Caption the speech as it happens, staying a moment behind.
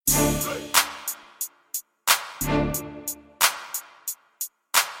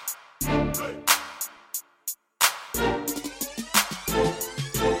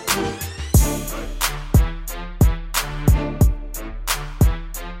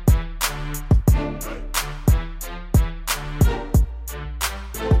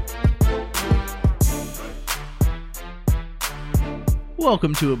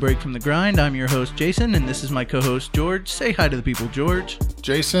Welcome to A Break from the Grind. I'm your host, Jason, and this is my co-host, George. Say hi to the people, George.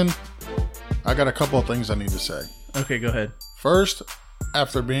 Jason, I got a couple of things I need to say. Okay, go ahead. First,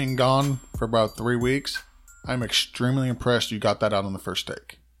 after being gone for about 3 weeks, I'm extremely impressed you got that out on the first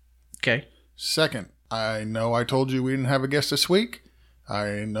take. Okay. Second, I know I told you we didn't have a guest this week.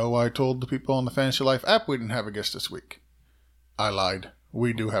 I know I told the people on the Fantasy Life app we didn't have a guest this week. I lied.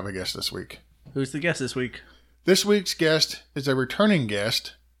 We do have a guest this week. Who's the guest this week? This week's guest is a returning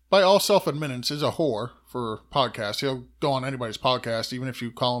guest. By all self-admittance, is a whore for podcasts. He'll go on anybody's podcast, even if you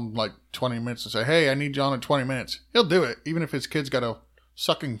call him like 20 minutes and say, hey, I need you on in 20 minutes. He'll do it, even if his kid's got a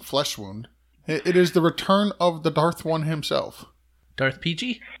sucking flesh wound. It is the return of the Darth One himself. Darth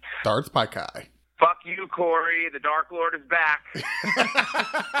Peachy? Darth Pikai. Fuck you, Corey. The Dark Lord is back.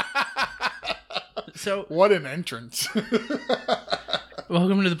 So, what an entrance.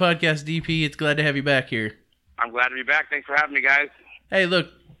 Welcome to the podcast, DP. It's glad to have you back here. I'm glad to be back. Thanks for having me, guys. Hey, look,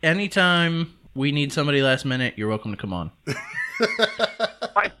 anytime we need somebody last minute, you're welcome to come on.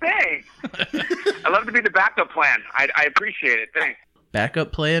 Why, thanks. I love to be the backup plan. I appreciate it. Thanks.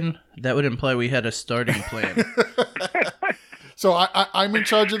 Backup plan? That would imply we had a starting plan. So I'm in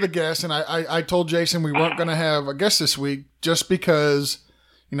charge of the guests, and I told Jason we weren't going to have a guest this week just because,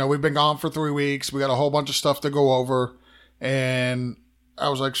 you know, we've been gone for 3 weeks. We got a whole bunch of stuff to go over, and I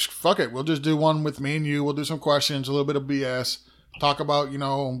was like, fuck it. We'll just do one with me and you. We'll do some questions, a little bit of BS, talk about, you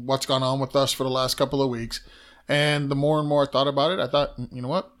know, what's gone on with us for the last couple of weeks. And the more and more I thought about it, I thought, you know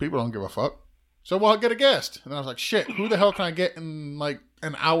what? People don't give a fuck. So we'll get a guest. And I was like, shit, who the hell can I get in like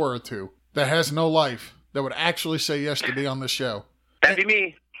an hour or two that has no life that would actually say yes to be on this show? That'd be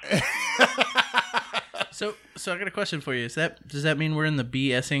me. So I got a question for you. Does that mean we're in the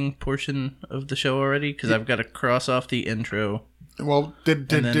BSing portion of the show already? Because I've got to cross off the intro. Well,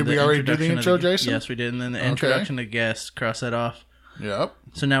 did we already do the intro, Jason? Yes, we did. And then the introduction to guests, cross that off. Yep.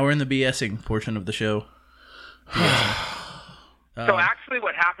 So now we're in the BSing portion of the show. So actually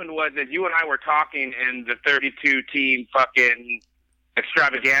what happened was that you and I were talking in the 32-team fucking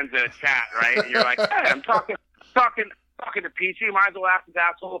extravaganza chat, right? And you're like, hey, I'm talking to Peachy. Might as well ask this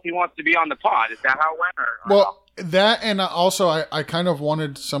asshole if he wants to be on the pod. Is that how it went? Well, that, and also I kind of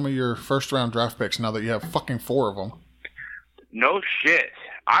wanted some of your first-round draft picks now that you have fucking 4 of them. No shit.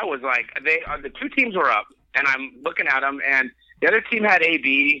 I was like, the 2 teams were up, and I'm looking at them, and the other team had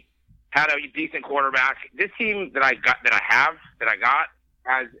AB, had a decent quarterback. This team that I got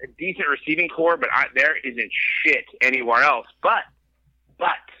has a decent receiving core, but there isn't shit anywhere else. But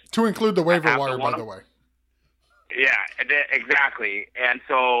to include the waiver wire, by the way. Yeah, exactly. And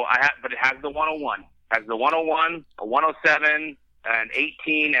so but it has the 101. It has the 101, a 107, an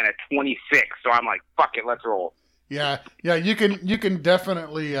 18, and a 26. So I'm like, fuck it, let's roll. Yeah. You can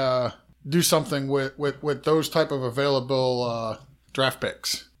definitely do something with those type of available draft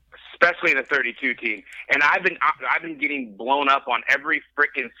picks, especially the 32 team. And I've been getting blown up on every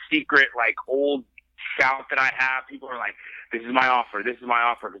freaking secret like old shout that I have. People are like, "This is my offer. This is my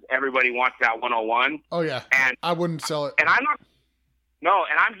offer," because everybody wants that 101. Oh yeah, and I wouldn't sell it. And I'm not. No,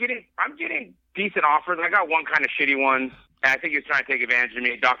 and I'm getting decent offers. I got one kind of shitty one. And I think he was trying to take advantage of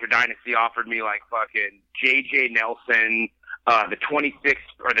me. Dr. Dynasty offered me like fucking J.J. Nelson, the 26th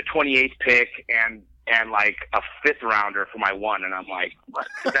or the 28th pick, and like a 5th rounder for my 1. And I'm like, what?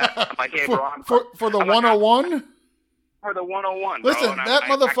 I'm like, hey, bro, for the 101. For the 101. Listen, bro. That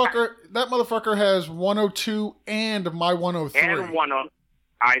motherfucker has 102 and my 103. And 10.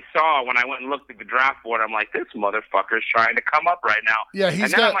 I saw when I went and looked at the draft board. I'm like, this motherfucker's trying to come up right now. Yeah, I'm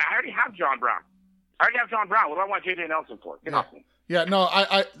like, I already have John Brown. What do I want J.J. Nelson for? Get off me. Yeah, no,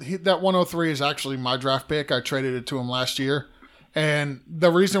 that 103 is actually my draft pick. I traded it to him last year. And the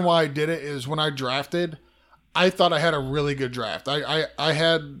reason why I did it is when I drafted, I thought I had a really good draft. I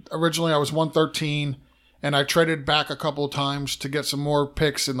had, originally I was 113, and I traded back a couple of times to get some more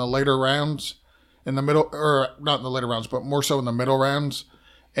picks in the later rounds, in the middle, or not in the later rounds, but more so in the middle rounds.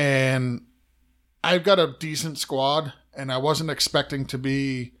 And I've got a decent squad, and I wasn't expecting to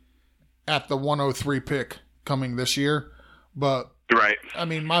be at the 103 pick coming this year. But, right. I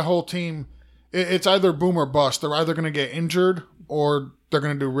mean, my whole team, it's either boom or bust. They're either going to get injured or they're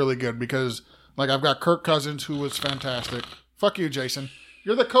going to do really good because, like, I've got Kirk Cousins, who was fantastic. Fuck you, Jason.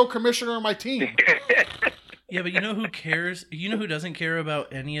 You're the co-commissioner of my team. Yeah, but you know who cares? You know who doesn't care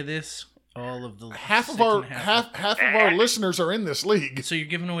about any of this? All of the half of our listeners are in this league. So you're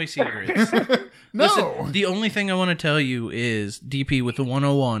giving away secrets. No. Listen, the only thing I want to tell you is DP with the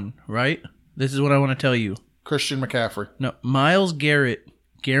 101, right? This is what I want to tell you. Christian McCaffrey. No, Myles Garrett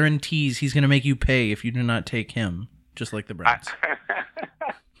guarantees he's going to make you pay if you do not take him, just like the Browns.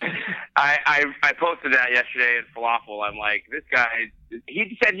 I posted that yesterday at Falafel. I'm like, this guy,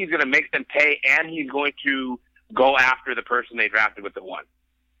 he said he's going to make them pay, and he's going to go after the person they drafted with the one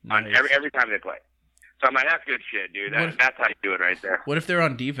on every time they play. So I'm like, that's good shit, dude. That's how you do it right there. What if they're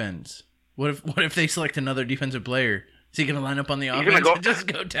on defense? What if they select another defensive player? Is he going to line up on the offense and just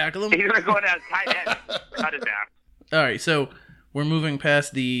go tackle him? He's going to go down tight end, cut it down. All right, so we're moving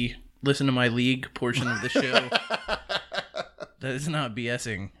past the listen to my league portion of the show. That is not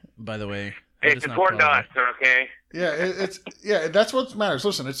BSing, by the way. It's important to us, okay? Yeah, that's what matters.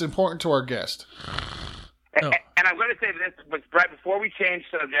 Listen, it's important to our guest. And I'm going to say this, but right before we change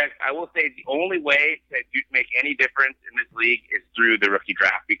subject, I will say the only way to make any difference in this league is through the rookie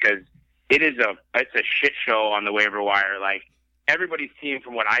draft, because it's a shit show on the waiver wire. Like, everybody's team,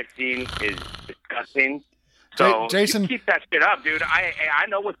 from what I've seen, is disgusting. So Jason, keep that shit up, dude. I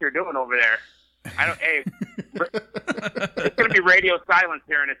know what you're doing over there. I don't. Hey, it's gonna be radio silence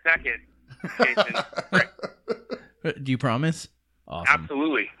here in a second, Jason. Do you promise? Awesome.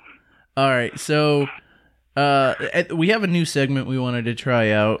 Absolutely. All right, so we have a new segment we wanted to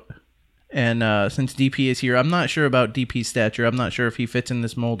try out, and since DP is here, I'm not sure about DP's stature. I'm not sure if he fits in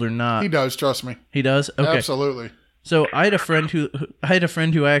this mold or not. He does. Trust me. He does. Okay. Absolutely. So I had a friend who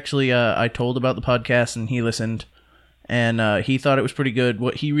actually I told about the podcast, and he listened, and he thought it was pretty good.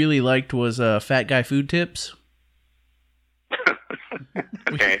 What he really liked was Fat Guy Food Tips.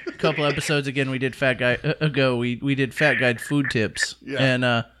 Okay. A couple episodes we did Fat Guy Food Tips,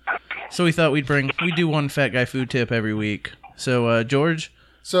 and so we thought we'd do one Fat Guy Food Tip every week. So George.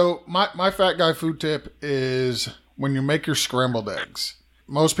 So my Fat Guy Food Tip is when you make your scrambled eggs.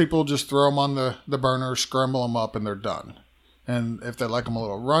 Most people just throw them on the burner, scramble them up, and they're done. And if they like them a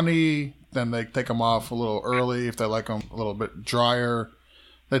little runny, then they take them off a little early. If they like them a little bit drier,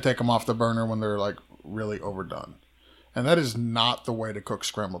 they take them off the burner when they're like really overdone. And that is not the way to cook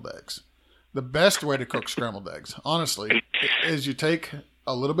scrambled eggs. The best way to cook scrambled eggs, honestly, is you take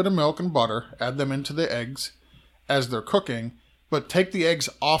a little bit of milk and butter, add them into the eggs as they're cooking, but take the eggs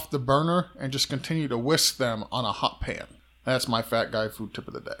off the burner and just continue to whisk them on a hot pan. That's my Fat Guy Food Tip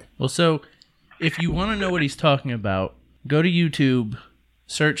of the day. Well, so if you want to know what he's talking about, go to YouTube,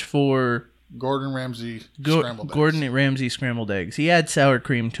 search for Gordon Ramsay scrambled eggs. Gordon Ramsay scrambled eggs. He adds sour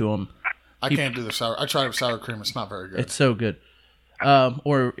cream to them. I can't do the sour. I tried it with sour cream. It's not very good. It's so good.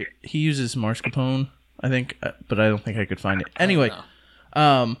 Or he uses mascarpone, I think, but I don't think I could find it. Anyway,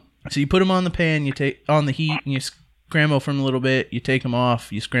 so you put them on the pan, you take on the heat, and you scramble for them a little bit. You take them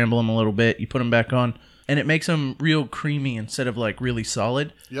off, you scramble them a little bit, you put them back on. And it makes them real creamy instead of like really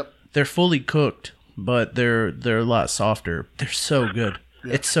solid. Yep. They're fully cooked, but they're a lot softer. They're so good.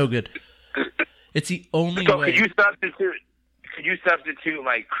 Yep. It's so good. It's the only way. Could you substitute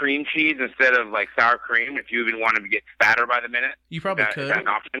like cream cheese instead of like sour cream if you even wanted to get fatter by the minute? You probably could. Is that an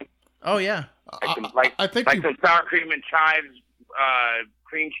option? Oh yeah. I think some sour cream and chives,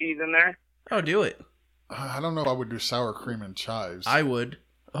 cream cheese in there. Oh, do it. I don't know if I would do sour cream and chives. I would.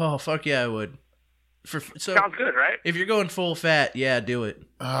 Oh fuck yeah, I would. Sounds good, right? If you're going full fat, yeah, do it.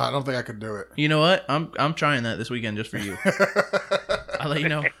 I don't think I could do it. You know what? I'm trying that this weekend just for you. I'll let you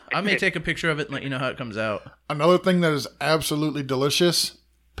know. I may take a picture of it and let you know how it comes out. Another thing that is absolutely delicious: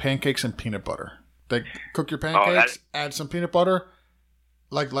 pancakes and peanut butter. They cook your pancakes, add some peanut butter.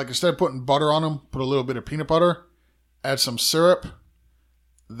 Like instead of putting butter on them, put a little bit of peanut butter, add some syrup.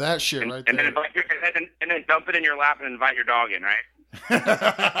 That shit right there. And then dump it in your lap and invite your dog in, right?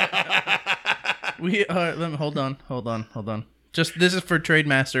 Hold on. Just this is for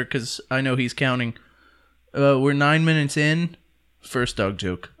Trademaster because I know he's counting. We're 9 minutes in. First dog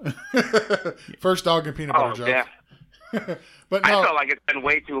joke. First dog and peanut butter joke. Yeah. But no, I felt like it's been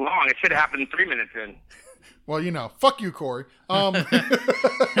way too long. It should have happened 3 minutes in. Well, fuck you, Corey.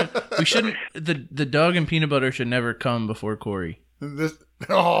 We shouldn't. The dog and peanut butter should never come before Corey. But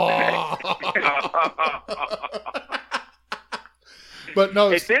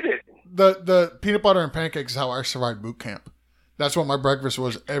no, it did it. The peanut butter and pancakes is how I survived boot camp. That's what my breakfast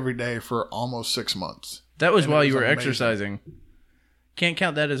was every day for almost 6 months. That was while you were exercising. Can't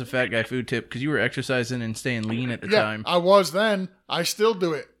count that as a Fat Guy Food Tip because you were exercising and staying lean at the time. I was then. I still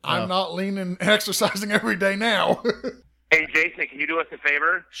do it. I'm not lean and exercising every day now. Hey, Jason, can you do us a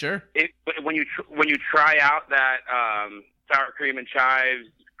favor? Sure. When you try out that sour cream and chives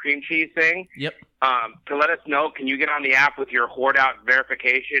cream cheese thing, yep. To let us know, can you get on the app with your hoard out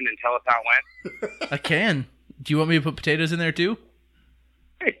verification and tell us how it went? I can. Do you want me to put potatoes in there too?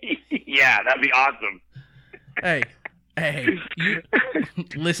 Yeah, that'd be awesome. Hey,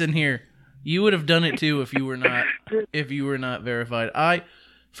 listen here. You would have done it too if you were not verified.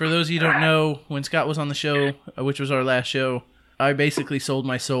 For those of you who don't know, when Scott was on the show, which was our last show, I basically sold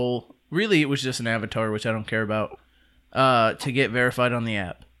my soul Really, it was just an avatar, which I don't care about, to get verified on the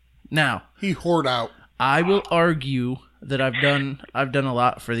app. Now, He whored out. I will argue that I've done a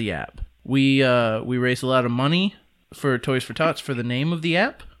lot for the app. We raised a lot of money for Toys for Tots for the name of the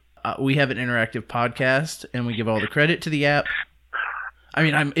app. We have an interactive podcast, and we give all the credit to the app. I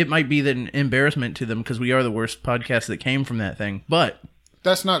mean, it might be an embarrassment to them because we are the worst podcast that came from that thing. But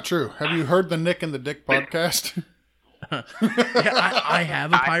That's not true. Have you heard the Nick and the Dick podcast? yeah, I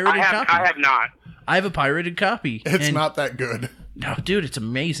have a pirated copy. I have not. I have a pirated copy. It's and- not that good. No, dude, it's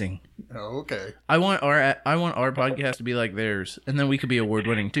amazing. Oh, okay. I want our podcast to be like theirs, and then we could be award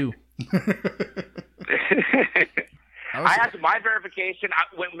winning too. I had my verification.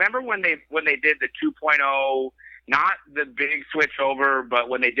 Remember when they did the 2.0, not the big switch over, but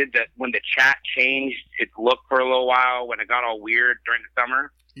when they did when the chat changed its look for a little while, when it got all weird during the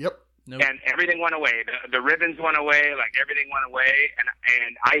summer. Yep. Nope. And everything went away. The ribbons went away. Like everything went away, and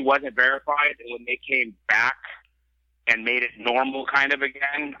I wasn't verified. And when they came back and made it normal kind of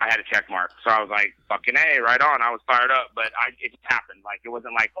again, I had a check mark. So I was like, fucking A, right on. I was fired up, but it just happened. Like, it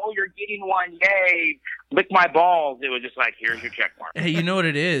wasn't like, oh, you're getting one, yay, lick my balls. It was just like, here's your check mark. Hey, you know what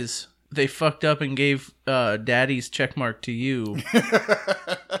it is? They fucked up and gave Daddy's check mark to you.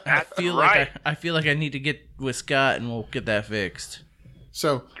 I feel like I need to get with Scott and we'll get that fixed.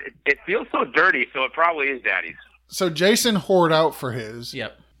 So it feels so dirty, so it probably is Daddy's. So Jason whored out for his.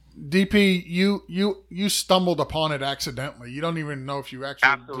 Yep. DP, you stumbled upon it accidentally. You don't even know if you actually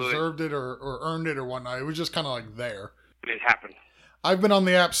Absolutely. deserved it or earned it or whatnot. It was just kind of like there. It happened. I've been on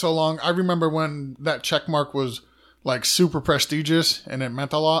the app so long. I remember when that check mark was like super prestigious and it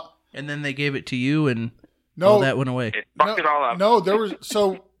meant a lot. And then they gave it to you and No, all that went away. It fucked it all up. No, there was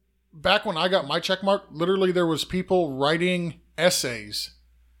so back when I got my check mark, literally there was people writing essays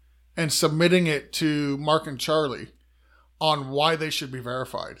and submitting it to Mark and Charlie on why they should be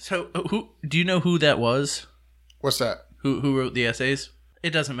verified. So, do you know who that was? What's that? Who wrote the essays?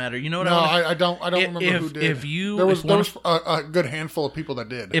 It doesn't matter. You know what? No, I don't remember who did. There was a good handful of people that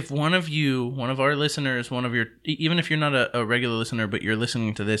did. If one of our listeners, even if you're not a regular listener, but you're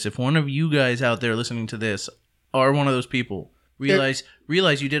listening to this, if one of you guys out there listening to this are one of those people, realize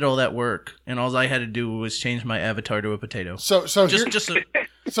you did all that work, and all I had to do was change my avatar to a potato. So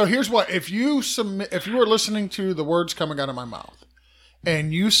here's what: if you were listening to the words coming out of my mouth,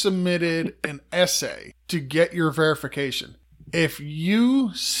 and you submitted an essay to get your verification, if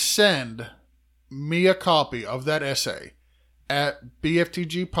you send me a copy of that essay at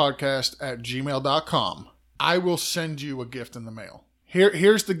bftgpodcast@gmail.com, I will send you a gift in the mail.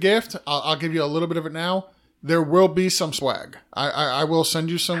 Here's the gift. I'll give you a little bit of it now. There will be some swag. I will send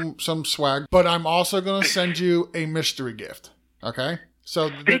you some swag, but I'm also going to send you a mystery gift. Okay?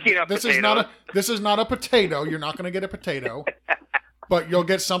 So this is not a potato. You're not going to get a potato, but you'll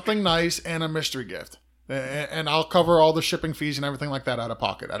get something nice and a mystery gift. And I'll cover all the shipping fees and everything like that out of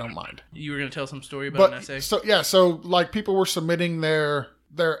pocket. I don't mind. You were going to tell some story about an essay? So like people were submitting their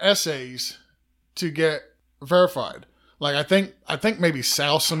essays to get verified. Like I think maybe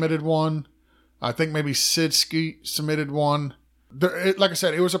Sal submitted one. I think maybe Sid Skeet submitted one. Like I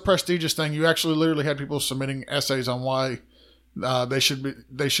said, it was a prestigious thing. You actually literally had people submitting essays on why they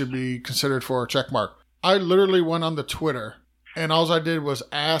should be considered for a check mark. I literally went on the Twitter and all I did was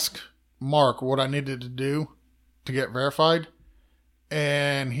ask Mark what I needed to do to get verified,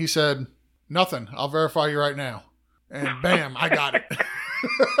 and he said, "Nothing. I'll verify you right now." And bam, I got it.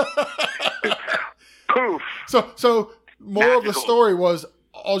 Poof. So moral of the story was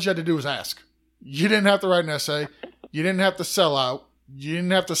all you had to do was ask. You didn't have to write an essay. You didn't have to sell out. You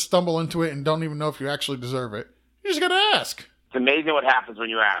didn't have to stumble into it and don't even know if you actually deserve it. You just got to ask. It's amazing what happens when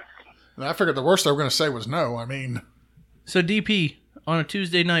you ask. And I figured the worst they were going to say was no. I mean. So, DP, on a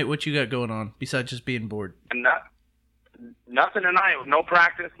Tuesday night, what you got going on besides just being bored? Nothing tonight. No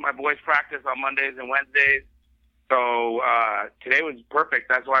practice. My boys practice on Mondays and Wednesdays. So today was perfect.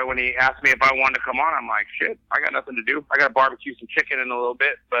 That's why when he asked me if I wanted to come on, I'm like, shit, I got nothing to do. I got to barbecue some chicken in a little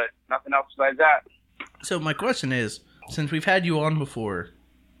bit, but nothing else besides that. So my question is, since we've had you on before,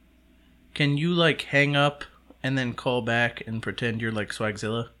 can you, like, hang up and then call back and pretend you're like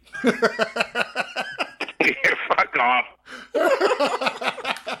Swagzilla? Fuck off.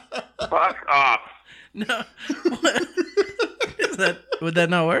 Fuck off. No. Would that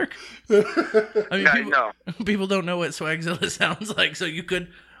not work? I mean, people don't know what Swagzilla sounds like, so you could.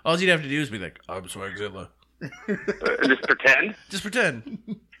 All you'd have to do is be like, "I'm Swagzilla." Just pretend. Just pretend.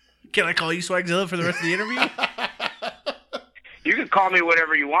 Can I call you Swagzilla for the rest of the interview? You can call me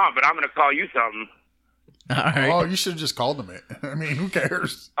whatever you want, but I'm going to call you something. All right. Oh, you should have just called him it. I mean, who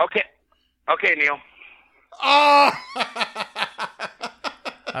cares? Okay, Neil. Oh!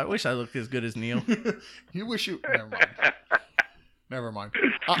 I wish I looked as good as Neil. You wish you. Never mind. Never mind.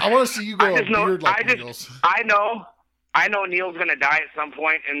 I want to see you grow a beard like Neil's. I know Neil's gonna die at some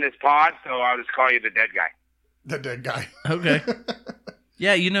point in this pod, so I'll just call you the dead guy. The dead guy. Okay.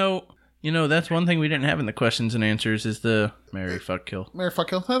 Yeah, you know, that's one thing we didn't have in the questions and answers is the marry, fuck, kill. Marry, fuck,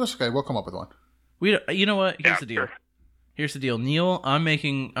 kill. No, that's okay. We'll come up with one. You know what? Here's the deal. Sure. Here's the deal. Neil, I'm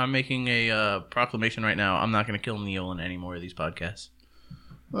making a proclamation right now. I'm not going to kill Neil in any more of these podcasts.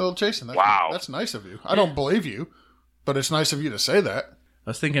 Well, Jason, Wow. That's nice of you. I don't believe you, but it's nice of you to say that. I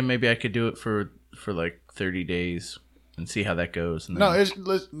was thinking maybe I could do it for like 30 days and see how that goes. And No,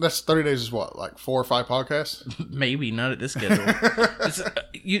 that's 30 days is what, like 4 or 5 podcasts? maybe not at this schedule.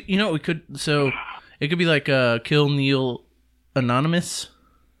 You know, we could. So it could be like kill Neil Anonymous.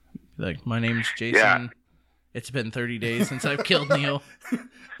 Like, my name's Jason. Yeah. It's been 30 days since I've killed Neil.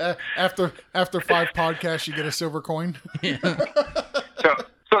 After 5 podcasts, you get a silver coin. Yeah.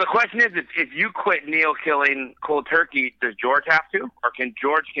 So the question is, if you quit Neil killing cold turkey, does George have to? Or can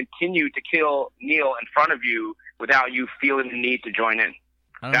George continue to kill Neil in front of you without you feeling the need to join in?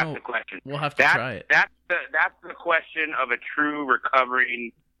 I don't That's know. the question. We'll have to try it. That's the question of a true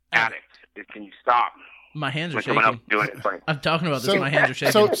recovering addict. Is can you stop My hands are when someone else shaking. is doing it? Like, I'm talking about this. My hands are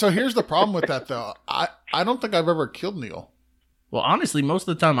shaking. So here's the problem with that, though. I don't think I've ever killed Neil. Well, honestly, most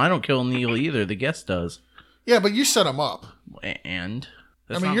of the time I don't kill Neil either. The guest does. Yeah, but you set him up. And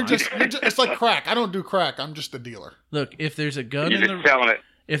I mean, you're just it's like crack. I don't do crack. I'm just a dealer. look. If there's a gun you're in just the selling it.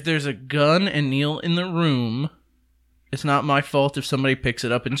 if there's a gun and Neil in the room, it's not my fault if somebody picks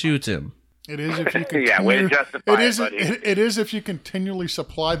it up and shoots him. It is if you continue, Yeah, way to justify it, buddy. It is if you continually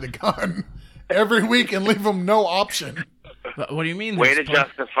supply the gun every week and leave them no option. But what do you mean? Way to There's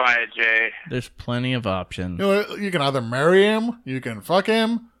justify it, Jay. There's plenty of options. You know, you can either marry him, you can fuck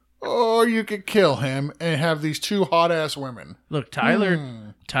him, or you could kill him and have these 2 hot ass women. Look, Tyler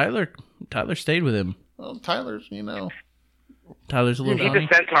stayed with him. Well, Tyler's, Tyler's a little He's honey.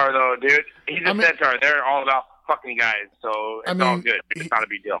 a centaur, though, dude. He's a centaur. They're all about fucking guys, so it's all good. It's not a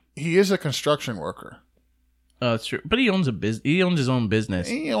big deal. he is a construction worker. That's true. But he owns he owns his own business.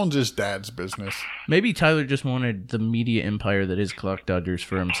 He owns his dad's business. Maybe Tyler just wanted the media empire that is Clock Dodgers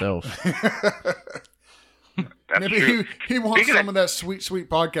for himself. That's Maybe true. he wants Speaking some of that sweet,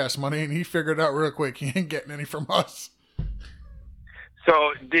 sweet podcast money, and he figured out real quick he ain't getting any from us.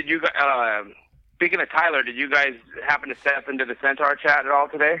 So, did you? Speaking of Tyler, did you guys happen to step into the Centaur chat at all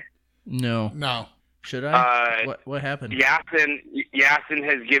today? No. No. Should I? What happened? Yasin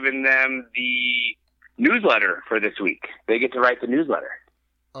has given them the newsletter for this week. They get to write the newsletter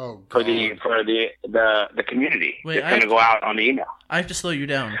Oh, for God. the community. Wait, it's going to go out on the email. I have to slow you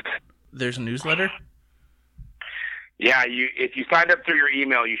down. There's a newsletter? Yeah, if you signed up through your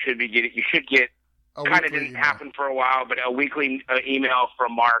email, you should get. A Kind of weekly didn't email. happen for a while, but a weekly email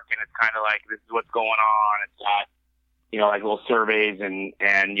from Mark, and it's kind of like, this is what's going on. It's got, like little surveys and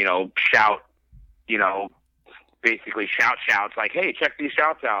shout, basically shouts like, hey, check these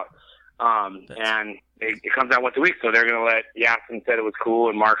shouts out. And it comes out once a week, so they're going to let Yasin said it was cool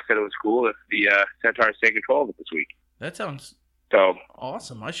and Mark said it was cool if the Centaurs take control of it this week. That sounds So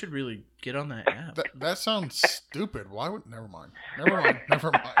awesome. I should really get on that app. That sounds stupid. Why would? Never mind. Why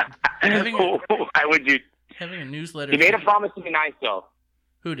would you? Having a newsletter. He made a promise to be nice, though.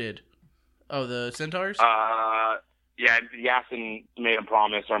 Who did? Oh, the Centaurs? Yeah, Yasin made a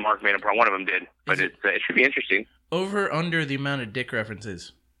promise, or Mark made a promise. One of them did, but it should be interesting. Over under the amount of dick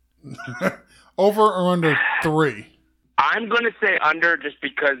references. Over or under 3? I'm going to say under, just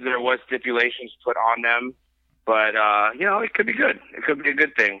because there was stipulations put on them. But it could be good. It could be a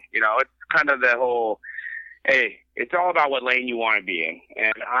good thing. It's kind of the whole, hey, it's all about what lane you want to be in.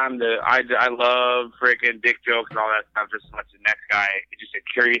 And I love freaking dick jokes and all that stuff just as much as the next guy. Just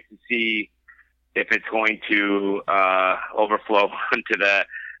curious to see if it's going to overflow into the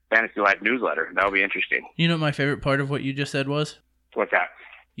Fantasy Life newsletter. That would be interesting. You know what my favorite part of what you just said was? What's that?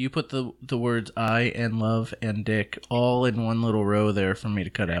 You put the words I and love and dick all in one little row there for me to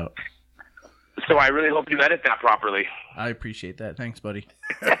cut out. So I really hope you edit that properly. I appreciate that. Thanks, buddy.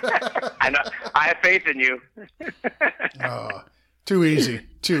 I know. I have faith in you. Too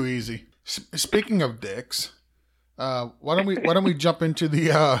easy. Speaking of dicks, why don't we jump into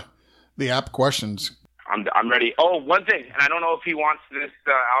the app questions? I'm ready. Oh, one thing, and I don't know if he wants this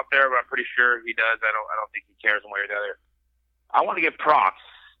out there, but I'm pretty sure he does. I don't think he cares one way or the other. I want to give props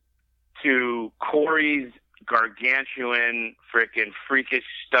to Corey's gargantuan, freaking freakish,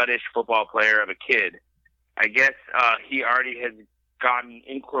 studdish football player of a kid. I guess he already has gotten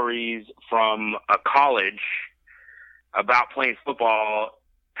inquiries from a college about playing football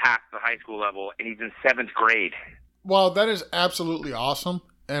past the high school level, and he's in 7th grade. Well, that is absolutely awesome.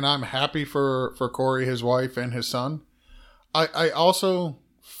 and I'm happy for Corey, his wife, and his son. I also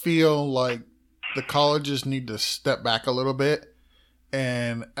feel like the colleges need to step back a little bit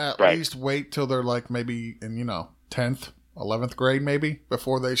and at least wait till they're like maybe in 10th, 11th grade maybe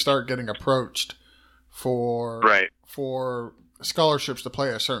before they start getting approached for scholarships to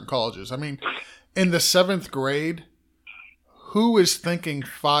play at certain colleges. I mean, in the 7th grade, who is thinking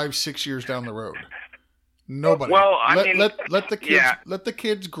 5-6 years down the road? Nobody. Well, let the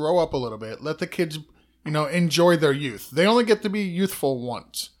kids grow up a little bit. Let the kids, enjoy their youth. They only get to be youthful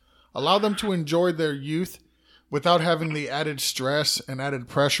once. Allow them to enjoy their youth without having the added stress and added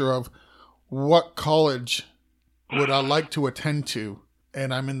pressure of what college would I like to attend to,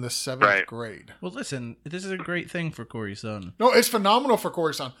 and I'm in the 7th grade. Well, listen, this is a great thing for Corey's son. No, it's phenomenal for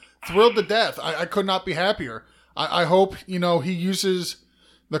Corey's son. Thrilled to death. I could not be happier. I hope, he uses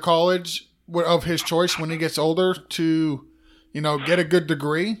the college of his choice when he gets older to, get a good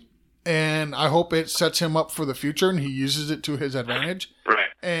degree. And I hope it sets him up for the future and he uses it to his advantage. Right.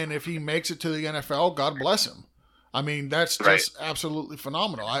 And if he makes it to the NFL, God bless him. I mean, that's just absolutely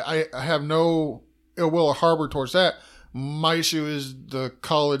phenomenal. I have no ill will or harbor towards that. My issue is the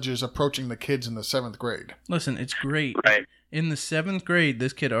college is approaching the kids in the 7th grade. Listen, it's great. Right. In the 7th grade,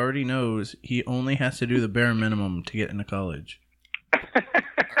 this kid already knows he only has to do the bare minimum to get into college.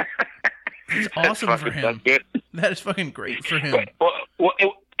 It's awesome for him. That is fucking great for him. Well,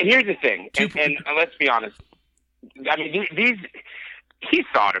 here's the thing, and let's be honest. I mean, he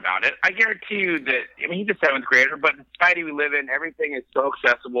thought about it. I guarantee you that. I mean, he's a 7th grader, but the society we live in, everything is so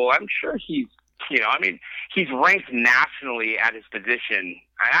accessible. I'm sure he's ranked nationally at his position.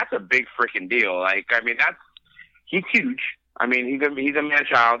 That's a big freaking deal. Like, I mean, he's huge. I mean, he's a man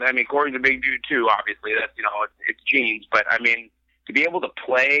child. I mean, Corey's a big dude too. Obviously, that's it's genes. But I mean, to be able to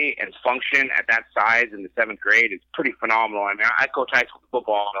play and function at that size in the 7th grade is pretty phenomenal. I mean, I coach high school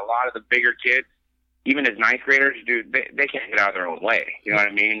football, and a lot of the bigger kids, even as 9th graders, dude, they can't get out of their own way. You know what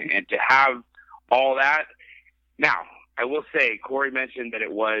I mean? And to have all that. Now, I will say, Corey mentioned that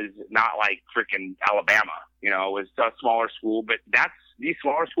it was not like freaking Alabama. It was a smaller school, but these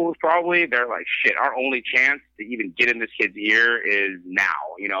smaller schools probably, they're like, shit, our only chance to even get in this kid's ear is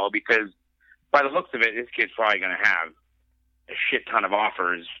now, because by the looks of it, this kid's probably going to have a shit ton of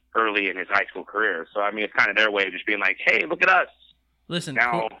offers early in his high school career. So, I mean, it's kind of their way of just being like, hey, look at us. Listen,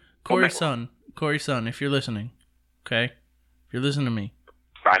 now, Corey's son, if you're listening, okay? If you're listening to me.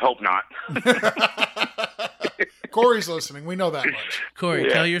 I hope not. Corey's listening. We know that much. Corey,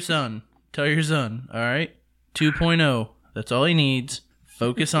 tell your son, all right? 2.0. That's all he needs.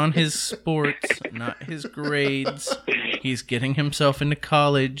 Focus on his sports, not his grades. He's getting himself into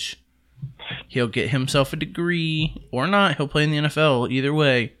college. He'll get himself a degree or not. He'll play in the NFL. Either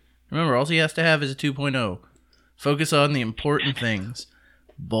way. Remember, all he has to have is a 2.0. Focus on the important things.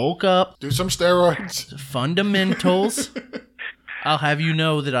 Bulk up. Do some steroids. Fundamentals. I'll have you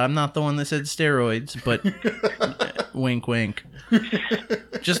know that I'm not the one that said steroids, but wink, wink.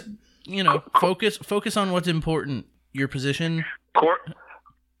 Just, focus on what's important. Your position.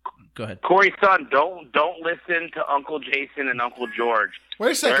 Go ahead. Corey's son, don't listen to Uncle Jason and Uncle George.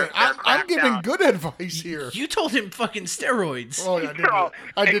 Wait a second. I'm giving good advice here. You told him fucking steroids. Oh, yeah,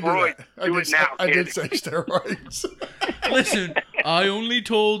 I did that. I did say steroids. Listen, I only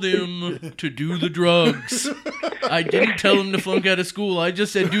told him to do the drugs. I didn't tell him to flunk out of school. I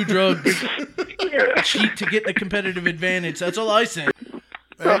just said do drugs. Cheat to get the competitive advantage. That's all I said.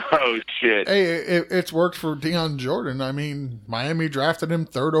 Oh, shit. Hey, it's worked for Deion Jordan. I mean, Miami drafted him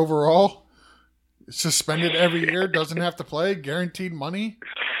 3rd overall. Suspended every year, doesn't have to play, guaranteed money.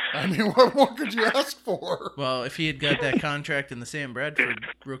 I mean, what more could you ask for? Well, if he had got that contract in the Sam Bradford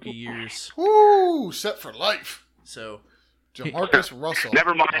rookie years. Woo, set for life. So, Jamarcus Russell.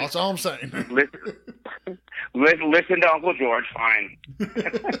 Never mind. That's all I'm saying. Listen to Uncle George, fine.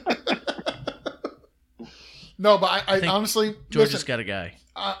 No, but I honestly, George has got a guy.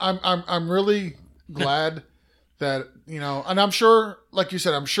 I'm really glad that and I'm sure, like you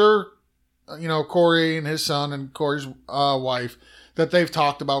said, Corey and his son and Corey's wife, that they've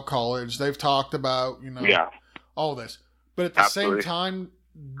talked about college, they've talked about all this, but at the same time,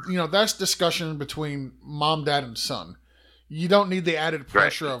 that's discussion between mom, dad, and son. You don't need the added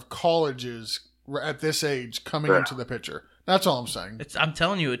pressure of colleges at this age coming into the picture. That's all I'm saying. I'm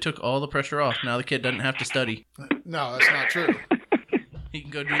telling you, it took all the pressure off. Now the kid doesn't have to study. No, that's not true. He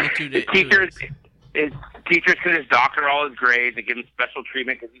can go do the 2 days. Teachers can just doctor all his grades and give him special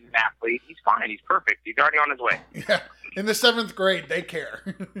treatment because he's an athlete. He's fine. He's perfect. He's already on his way. Yeah. In the 7th grade, they care.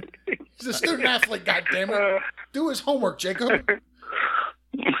 He's a student athlete, goddammit. Do his homework, Jacob.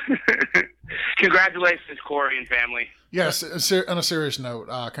 Congratulations, Corey and family. Yes, on a serious note,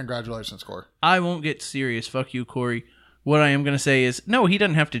 congratulations, Corey. I won't get serious. Fuck you, Corey. What I am going to say is, no, he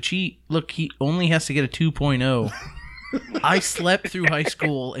doesn't have to cheat. Look, he only has to get a 2.0. I slept through high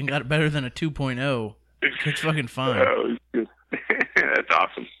school and got better than a 2.0. It's fucking fine. That's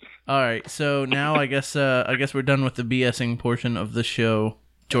awesome. All right, so now I guess we're done with the BSing portion of the show.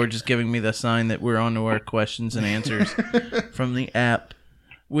 George is giving me the sign that we're on to our questions and answers from the app,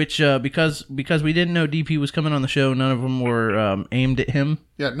 which because we didn't know DP was coming on the show, none of them were aimed at him.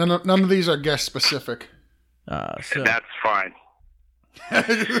 Yeah, none of these are guest specific. So That's fine.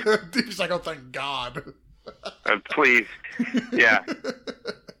 He's like, oh, thank God. Please. Yeah.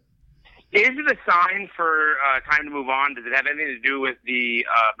 Is it a sign for time to move on? Does it have anything to do with the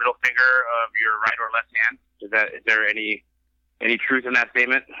middle finger of your right or left hand? Is there any truth in that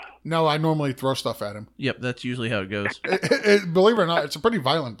statement? No, I normally throw stuff at him. Yep, that's usually how it goes. Believe it or not, it's a pretty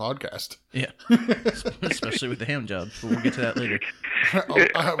violent podcast. Yeah, especially with the ham jobs. But we'll get to that later.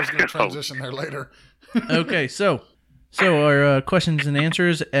 I was going to transition there later. Okay, so our questions and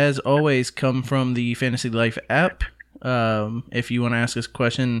answers, as always, come from the Fantasy Life app. If you want to ask us a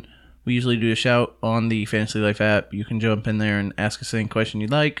question, we usually do a shout on the Fantasy Life app. You can jump in there and ask us any question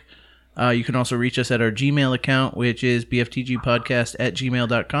you'd like. You can also reach us at our Gmail account, which is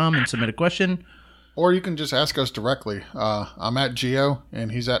bftgpodcast@gmail.com, and submit a question. Or you can just ask us directly. I'm at Geo,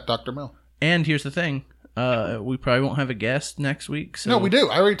 and he's at Dr. Mill. And here's the thing. We probably won't have a guest next week. So No, we do.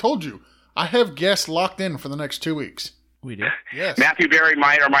 I already told you. I have guests locked in for the next 2 weeks. We do? Yes. Matthew Berry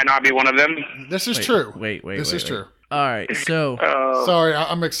might or might not be one of them. This is true. Wait. This is true. All right, so... Sorry,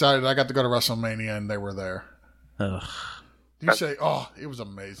 I'm excited. I got to go to WrestleMania, and they were there. Ugh. You say, oh, it was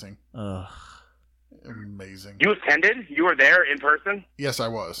amazing. Ugh. Amazing. You attended? You were there in person? Yes, I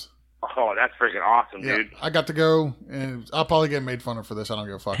was. Oh, that's freaking awesome, Yeah, dude. I got to go, and I'll probably get made fun of for this. I don't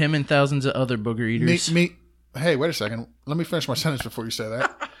give a fuck. Him and thousands of other booger eaters. Hey, wait a second. Let me finish my sentence before you say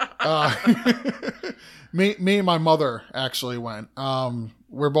that. Me and my mother actually went.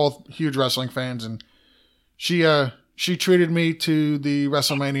 We're both huge wrestling fans, and she treated me to the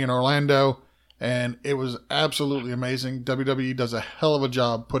WrestleMania in Orlando, and it was absolutely amazing. WWE does a hell of a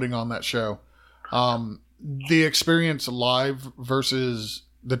job putting on that show. The experience live versus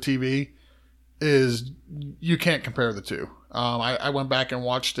the TV is, you can't compare the two. I went back and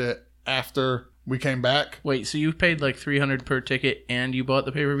watched it after we came back. Wait, so you paid like $300 per ticket and you bought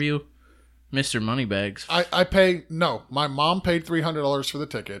the pay-per-view? Mr. Moneybags. No, my mom paid $300 for the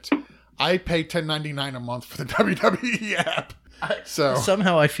tickets. I pay $10.99 a month for the WWE app. So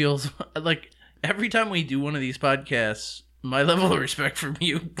somehow I feel like every time we do one of these podcasts, my level of respect from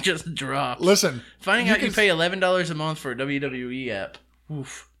you just drops. Listen, finding out you pay $11 a month for a WWE app.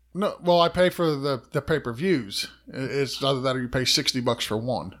 Oof. No, well, I pay for the pay-per-views. It's either that or you pay $60 for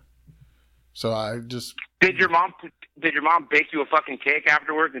one. So I just... Did your mom bake you a fucking cake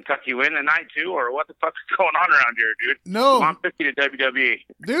afterwards and tuck you in at night too, or what the fuck's going on around here, dude? No, Mom took you to WWE,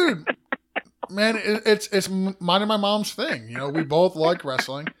 dude. Man, it's mine and my mom's thing. You know, we both like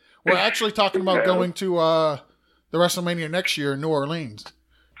wrestling. We're actually talking about going to the WrestleMania next year in New Orleans.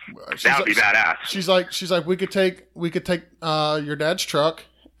 That would be badass. She's like, we could take your dad's truck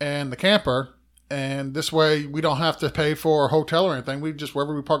and the camper, and this way we don't have to pay for a hotel or anything. We just,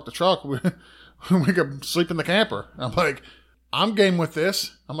 wherever we park the truck, we could sleep in the camper. I'm like, I'm game with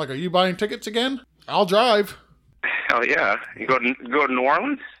this. I'm like, are you buying tickets again? I'll drive. Hell yeah. You go to New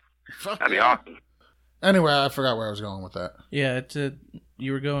Orleans? That'd be awesome. Anyway, I forgot where I was going with that. Yeah,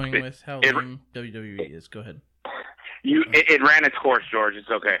 you were going with how lame WWE is. Go ahead. It ran its course, George. It's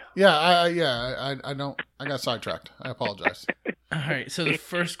okay. Yeah, I got sidetracked. I apologize. All right, so the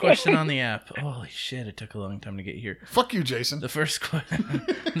first question on the app. Holy shit, it took a long time to get here. Fuck you, Jason. The first question.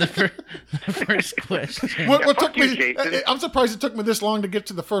 the first question. What took you, me? Jason. I'm surprised it took me this long to get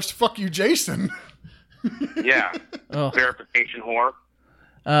to the first "fuck you, Jason." Yeah. Oh. Verification whore.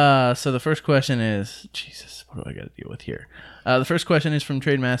 So the first question is, Jesus, what do I got to deal with here? The first question is from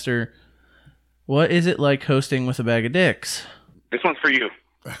Trademaster. What is it like hosting with a bag of dicks? This one's for you.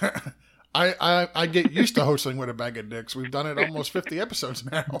 I get used to hosting with a bag of dicks. We've done it almost 50 episodes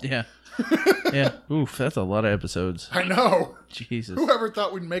now. Yeah. Yeah. Oof, that's a lot of episodes. I know. Jesus. Whoever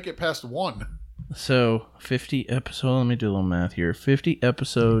thought we'd make it past one? So 50 episodes. Let me do a little math here. 50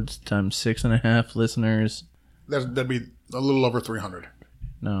 episodes times 6.5 listeners. That'd be a little over 300.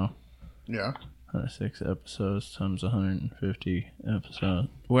 No. Yeah. 6 episodes times 150 episodes.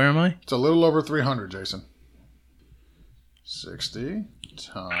 Where am I? It's a little over 300, Jason. 60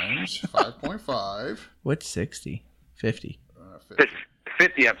 times 5.5. What's 60? 50.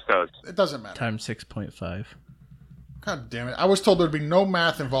 50 episodes. It doesn't matter. Times 6.5. God damn it. I was told there'd be no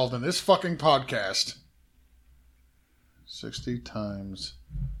math involved in this fucking podcast. 60 times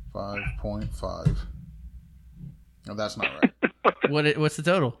 5.5. No, that's not right. What's the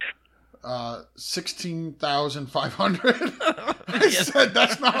total? 16,500. I said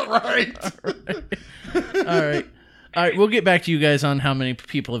that's not right. All right. We'll get back to you guys on how many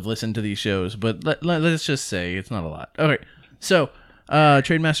people have listened to these shows, but let's just say it's not a lot. All right. So,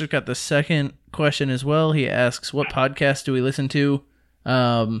 Trademaster's got the second question as well. He asks, what podcast do we listen to?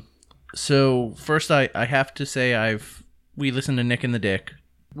 So first I have to say we listen to Nick and the Dick.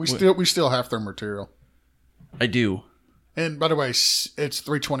 We still have their material. I do. And by the way, it's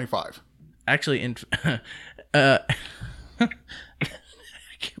 325. Actually, I can't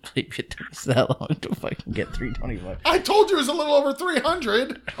believe it took us that long to fucking get 325. I told you it was a little over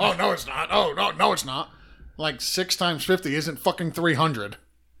 300. Oh, no, it's not. Oh, no, it's not. Like 6 times 50 isn't fucking 300.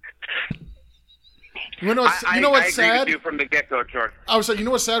 You know what's sad? I agree with you from the get-go, George. I was like, you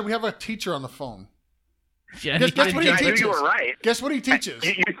know what's sad? We have a teacher on the phone. Yeah, Guess what he teaches? I knew you were right. Guess what he teaches?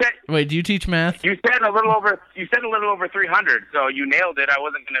 You said. Wait, do you teach math? You said a little over 300, so you nailed it. I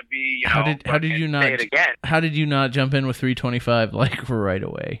wasn't going to be. How did you not say it again? How did you not jump in with 325 like right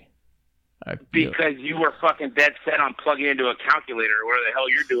away? Because you were fucking dead set on plugging into a calculator. What the hell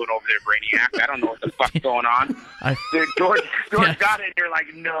you're doing over there, Brainiac? I don't know what the fuck's going on. Dude, George got it. And you're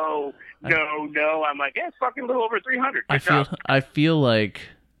like, no. I'm like, yeah, it's fucking a little over 300. I feel like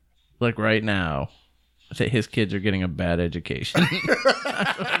right now that his kids are getting a bad education.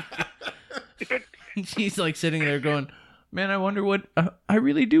 He's like sitting there going, man, I wonder what. I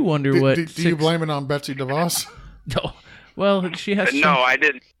really do wonder what. Do you blame it on Betsy DeVos? No. Well, she has. No, I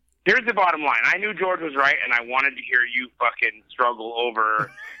didn't. Here's the bottom line. I knew George was right, and I wanted to hear you fucking struggle over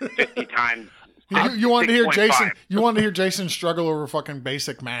 50 times. You wanted to hear Jason. You wanted to hear Jason struggle over fucking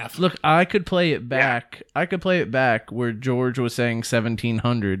basic math. Look, I could play it back. Yeah. I could play it back where George was saying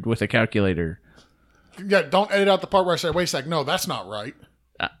 1,700 with a calculator. Yeah, don't edit out the part where I say, "Wait a sec, no, that's not right."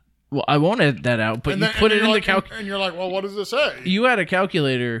 Well, I won't edit that out, but you put it in the calculator. And you're like, well, what does it say? You had a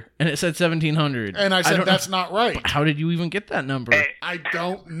calculator, and it said 1,700. And I said, that's not right. How did you even get that number? I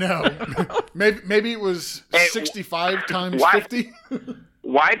don't know. maybe it was 65 times 50.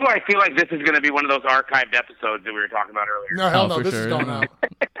 Why do I feel like this is going to be one of those archived episodes that we were talking about earlier? No, hell no, this is going out.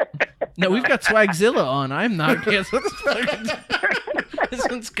 No, we've got Swagzilla on. I'm not. Guess what's this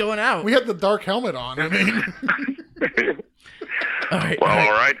one's going out. We had the dark helmet on. I mean... All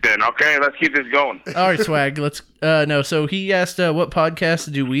right then. Okay, let's keep this going. All right, Swag. Let's. No. So he asked, what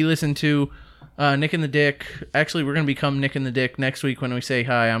podcast do we listen to? Nick and the Dick. Actually, we're gonna become Nick and the Dick next week when we say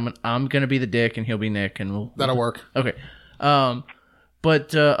hi. I'm gonna be the Dick and he'll be Nick, and that'll work. Okay.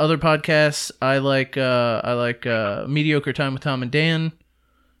 But other podcasts, I like Mediocre Time with Tom and Dan,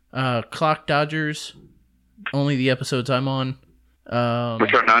 Clock Dodgers. Only the episodes I'm on.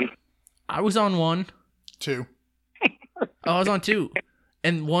 Which are none? I was on 1. 2. Oh, I was on 2.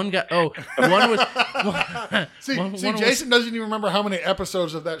 And one got... Oh, one was... See, Jason doesn't even remember how many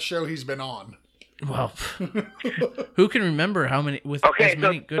episodes of that show he's been on. Well, who can remember how many... With as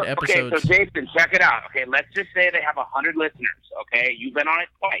many good episodes... Okay, so Jason, check it out. Okay, let's just say they have 100 listeners, okay? You've been on it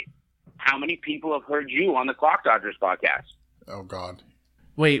twice. How many people have heard you on the Clock Dodgers podcast? Oh, God.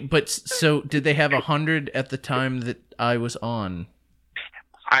 Wait, but so did they have 100 at the time that I was on?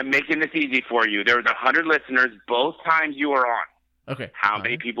 I'm making this easy for you. There was 100 listeners both times you were on. Okay. How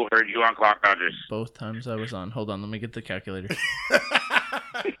many people heard you on Clock Dodgers? Both times I was on. Hold on, let me get the calculator.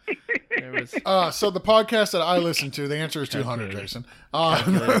 So the podcast that I listen to, the answer is 200, Jason.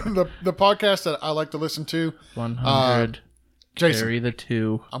 The podcast that I like to listen to, 100. Jason, carry the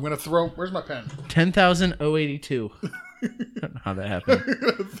 2. I'm gonna throw. Where's my pen? 10,082. I don't know how that happened.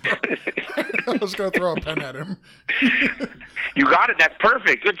 I was going to throw a pen at him. You got it. That's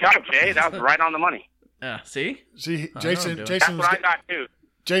perfect. Good job, Jay. That was right on the money. See, Jason. That's what I got too.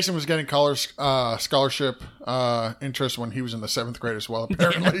 Jason was getting college scholarship interest when he was in the 7th grade as well,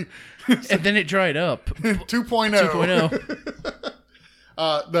 apparently. And then it dried up. 2.0.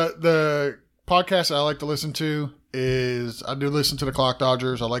 The podcast that I like to listen to is I do listen to the Clock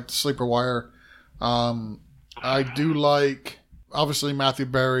Dodgers. I like the Sleeper Wire. I do like, obviously, Matthew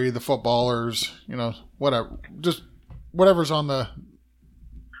Berry, the Footballers, whatever. Just whatever's on the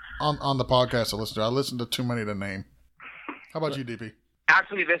podcast I listen to. I listen to too many to name. How about you, DP?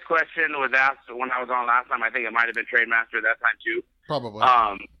 Actually, this question was asked when I was on last time. I think it might have been Trademaster that time, too. Probably.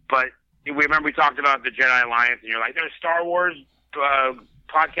 But we talked about the Jedi Alliance, and you're like, there's Star Wars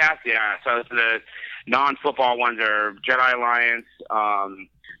podcast? Yeah, so the non-football ones are Jedi Alliance.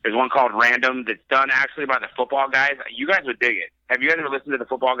 There's one called Random that's done actually by the football guys. You guys would dig it. Have you guys ever listened to the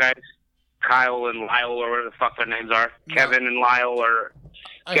football guys? Kyle and Lyle, or whatever the fuck their names are. No. Kevin and Lyle, or...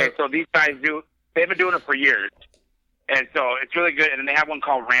 Okay, so these guys they've been doing it for years. And so it's really good. And then they have one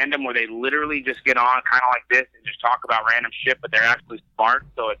called Random where they literally just get on kind of like this and just talk about random shit, but they're actually smart,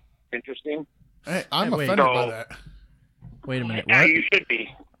 so it's interesting. Hey, I'm Hey, offended by that. Wait a minute. Yeah, What? you should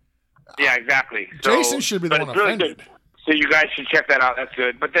be. Yeah, exactly. So, Jason should be the but one it's really offended. good. So you guys should check that out. That's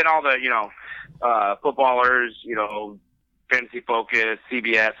good. But then all the, footballers, Fantasy Focus,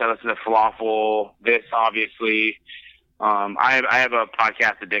 CBS, I listen to Falafel, this obviously. I have a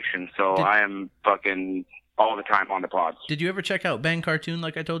podcast addiction, so I am fucking all the time on the pods. Did you ever check out Bang Cartoon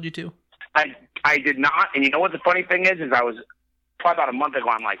like I told you to? I did not, and you know what the funny thing is I was probably about a month ago,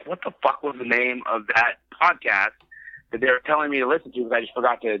 I'm like, what the fuck was the name of that podcast that they were telling me to listen to because I just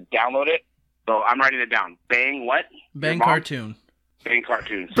forgot to download it. So I'm writing it down. Bang what? Bang Cartoon. Bang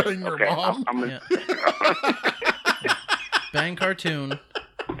Cartoons. Bang your mom? Bang Cartoon.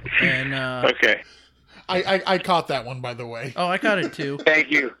 And okay. I caught that one, by the way. Oh, I caught it too.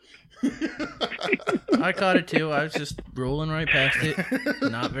 Thank you. I caught it too. I was just rolling right past it.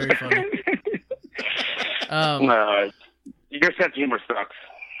 Not very funny. Your sense of humor sucks.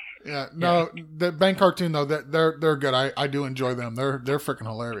 Yeah, no, the Bang Cartoon though, they're good. I do enjoy them. They're freaking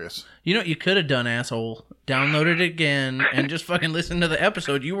hilarious. You know what you could have done, asshole? Download it again and just fucking listen to the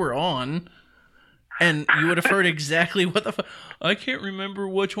episode you were on. And you would have heard exactly what the fuck. I can't remember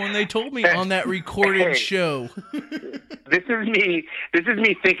which one they told me on that recorded show. This is me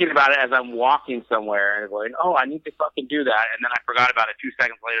thinking about it as I'm walking somewhere and going, oh, I need to fucking do that. And then I forgot about it 2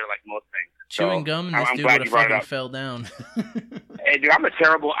 seconds later, like most things. Chewing gum and this dude would have fucking fell down. Hey, dude,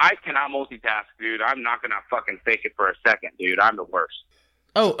 I cannot multitask, dude. I'm not going to fucking fake it for a second, dude. I'm the worst.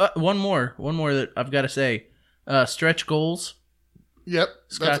 Oh, one more that I've got to say. Stretch Goals. Yep.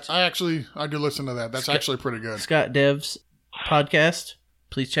 I do listen to that. That's actually pretty good. Scott Dev's podcast.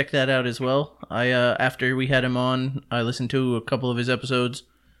 Please check that out as well. After we had him on, I listened to a couple of his episodes.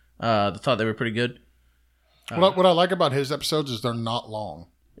 Thought they were pretty good. What I like about his episodes is they're not long.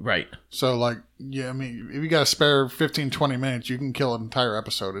 Right. So, like, yeah, I mean, if you got to spare 15, 20 minutes, you can kill an entire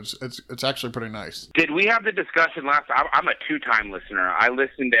episode. It's actually pretty nice. Did we have the discussion last time? I'm a 2-time listener. I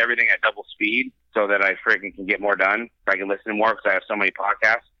listen to everything at double speed so that I freaking can get more done. I can listen to more because I have so many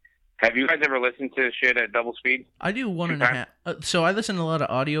podcasts. Have you guys ever listened to shit at double speed? I do 1.5. So I listen to a lot of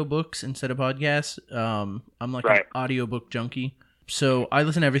audiobooks instead of podcasts. I'm like an audiobook junkie. So I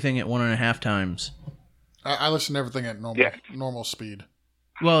listen to everything at 1.5 times. I listen to everything at normal speed.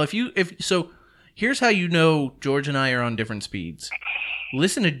 Well, so here's how you know George and I are on different speeds.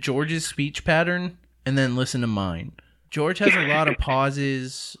 Listen to George's speech pattern and then listen to mine. George has a lot of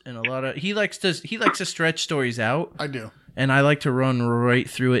pauses and he likes to stretch stories out. I do. And I like to run right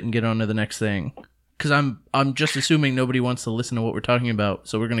through it and get on to the next thing. Cuz I'm just assuming nobody wants to listen to what we're talking about,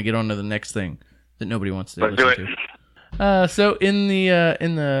 so we're going to get on to the next thing that nobody wants to listen to. So in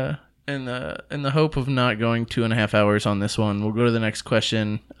the hope of not going 2.5 hours on this one, we'll go to the next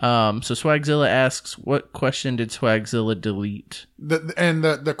question. So Swagzilla asks, what question did Swagzilla delete? The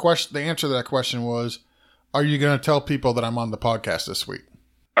answer to that question was, are you going to tell people that I'm on the podcast this week?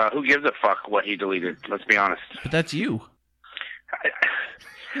 Who gives a fuck what he deleted? Let's be honest. But that's you.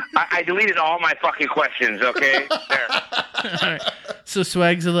 I deleted all my fucking questions, okay? There. All right. So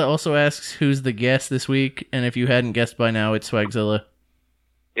Swagzilla also asks, who's the guest this week? And if you hadn't guessed by now, it's Swagzilla.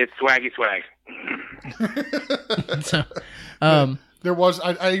 It's Swaggy Swag. So, there was.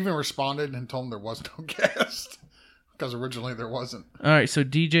 I even responded and told him there was no guest because originally there wasn't. All right. So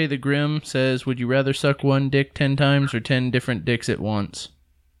DJ the Grim says, "Would you rather suck one dick 10 times or 10 different dicks at once?"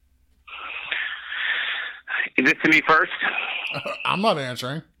 Is it to me first? I'm not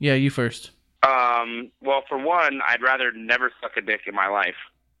answering. Yeah, you first. Well, for one, I'd rather never suck a dick in my life.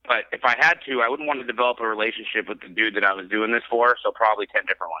 But if I had to, I wouldn't want to develop a relationship with the dude that I was doing this for, so probably 10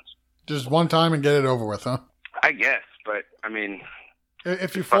 different ones. Just one time and get it over with, huh? I guess, but, I mean,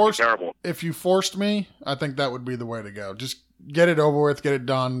 if you forced me, I think that would be the way to go. Just get it over with, get it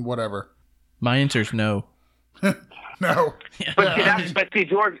done, whatever. My answer's no. No. But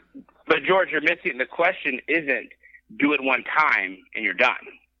George, you're missing. The question isn't do it one time and you're done.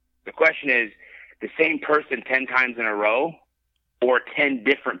 The question is the same person 10 times in a row or 10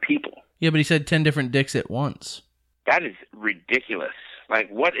 different people. Yeah, but he said 10 different dicks at once. That is ridiculous. Like,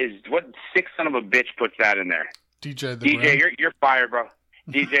 what sick son of a bitch puts that in there? DJ, you're fired, bro.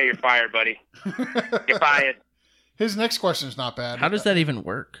 DJ, you're fired, buddy. You're fired. His next question is not bad. How does that even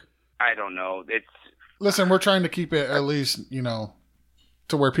work? I don't know. Listen, we're trying to keep it at least,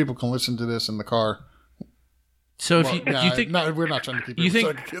 to where people can listen to this in the car. So if you think we're not trying to keep it. So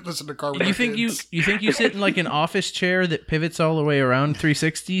I can listen to the car. You think you sit in like an office chair that pivots all the way around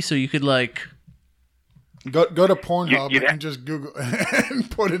 360, so you could like Go to Pornhub and just Google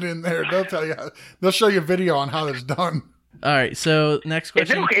and put it in there. They'll tell you. They'll show you a video on how it's done. All right. So next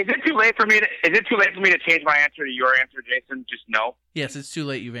question. Is it too late for me to change my answer to your answer, Jason? Just no. Yes, it's too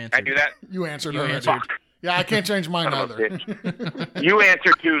late. You've answered. I do that. You answered. You already. answered. Yeah, I can't change mine either. You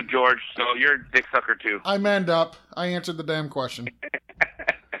answered too, George. So you're a dick sucker too. I manned up. I answered the damn question.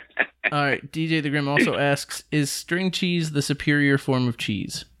 All right. DJ the Grim also asks: is string cheese the superior form of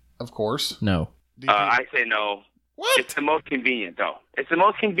cheese? Of course. No. I say no. What? It's the most convenient, though. It's the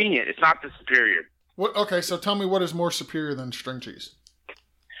most convenient. It's not the superior. What? Okay, so tell me what is more superior than string cheese?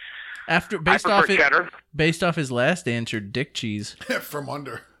 Based I prefer cheddar. Based off his last answer, dick cheese. From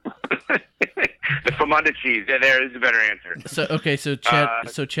under. The from under cheese. Yeah, there is a better answer.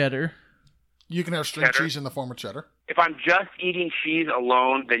 So cheddar. You can have string cheddar. cheese in the form of cheddar. If I'm just eating cheese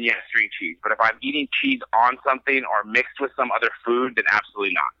alone, then yes, string cheese. But if I'm eating cheese on something or mixed with some other food, then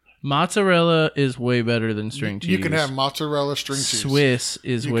absolutely not. Mozzarella is way better than string cheese. You can have mozzarella string cheese. Swiss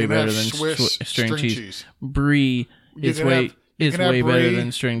is way better than string cheese. Brie is way better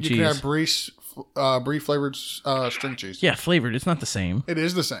than string cheese. You can have brie flavored string cheese. Yeah, flavored. It's not the same. It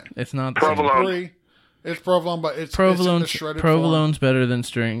is the same. It's not the Provolone. same. Brie. It's provolone, but it's in the shredded Provolone's better than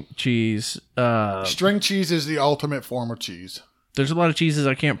string cheese. String cheese is the ultimate form of cheese. There's a lot of cheeses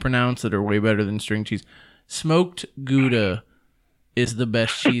I can't pronounce that are way better than string cheese. Smoked Gouda is the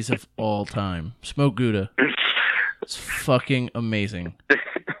best cheese of all time. Smoked Gouda. It's fucking amazing.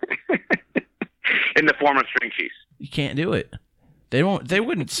 In the form of string cheese. You can't do it. They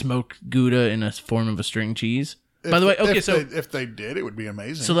wouldn't smoke Gouda in a form of a string cheese. By the way, okay, if they did, it would be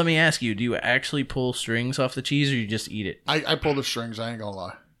amazing. So let me ask you: do you actually pull strings off the cheese, or you just eat it? I pull the strings. I ain't gonna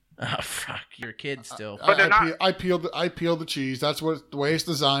lie. Oh fuck, you're a kid still. I peel the cheese. That's the way it's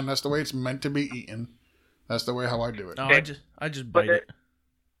designed. That's the way it's meant to be eaten. That's the way how I do it. No, I just bite it.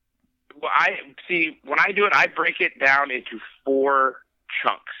 Well, when I do it, I break it down into 4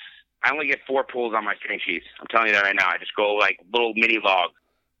 chunks. I only get 4 pulls on my string cheese. I'm telling you that right now. I just go like little mini logs.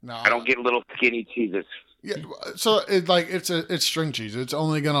 No, I don't get little skinny cheeses. Yeah, so it's string cheese. It's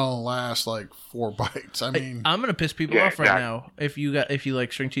only gonna last like 4 bites. I mean, I'm gonna piss people off right now. If you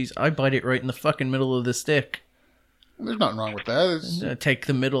like string cheese, I bite it right in the fucking middle of the stick. There's nothing wrong with that. Take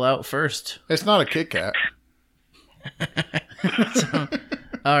the middle out first. It's not a Kit Kat.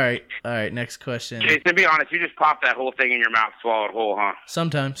 All right. Next question. Jason, to be honest, you just pop that whole thing in your mouth, swallow it whole, huh?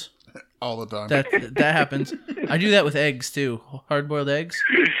 Sometimes. All the time. That happens. I do that with eggs too. Hard-boiled eggs.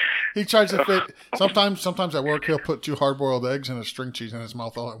 He tries to fit. Sometimes at work he'll put 2 hard-boiled eggs and a string cheese in his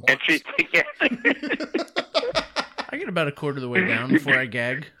mouth all at once. I get about a quarter of the way down before I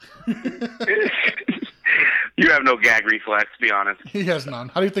gag. You have no gag reflex, to be honest. He has none.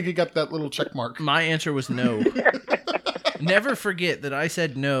 How do you think he got that little check mark? My answer was no. Never forget that I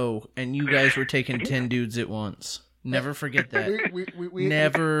said no, and you guys were taking 10 dudes at once. Never forget that.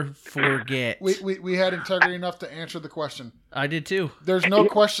 Never forget. We had integrity enough to answer the question. I did too. There's no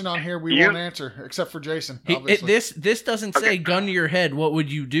question on here we won't answer, except for Jason. This doesn't say gun to your head, what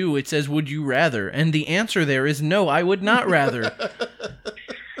would you do? It says, would you rather? And the answer there is no, I would not rather.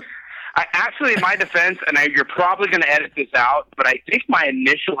 Actually, in my defense, and you're probably going to edit this out, but I think my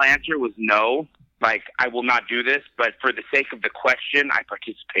initial answer was no. Like, I will not do this, but for the sake of the question, I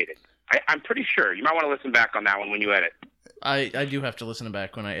participated. I'm pretty sure. You might want to listen back on that one when you edit. I do have to listen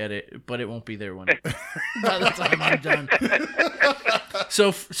back when I edit, but it won't be there when by the time I'm done.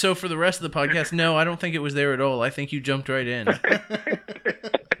 So for the rest of the podcast, no, I don't think it was there at all. I think you jumped right in. I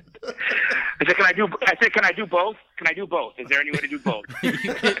said, can I do both? Can I do both? Is there any way to do both? you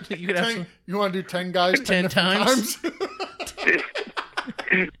could have you want to do 10 guys 10 times?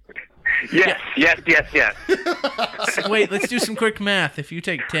 Yes. So wait, let's do some quick math. If you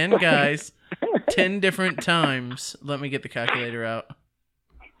take 10 guys 10 different times, let me get the calculator out.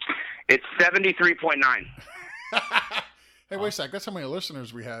 It's 73.9. Hey, wait a sec. That's how many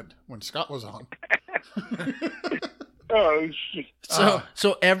listeners we had when Scott was on. Oh, shit.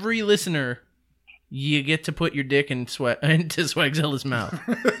 So every listener, you get to put your dick into Swagzilla's mouth.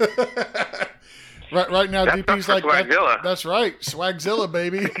 Right now, that's DP's like, that's right. Swagzilla,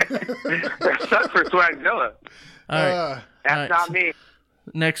 baby. That's up for Swagzilla. All right. That's not me.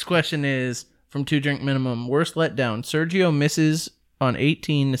 Next question is from 2 Drink Minimum. Worst letdown. Sergio misses on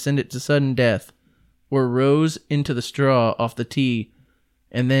 18 to send it to sudden death, or Rose into the straw off the tee,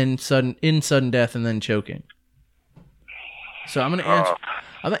 and then sudden death and then choking. So I'm gonna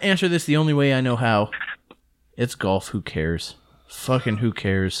answer this the only way I know how. It's golf. Who cares? Fucking who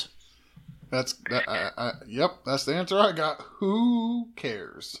cares? Yep, that's the answer I got. Who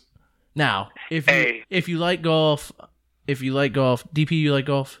cares? Now, if you like golf, DP, you like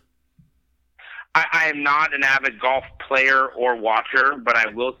golf? I am not an avid golf player or watcher, but I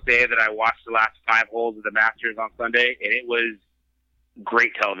will say that I watched the last 5 holes of the Masters on Sunday, and it was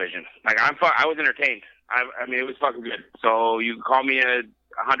great television. Like I was entertained. I mean, it was fucking good. So you can call me a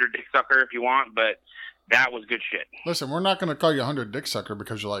 100 dick sucker if you want, but that was good shit. Listen, we're not going to call you a 100 dick sucker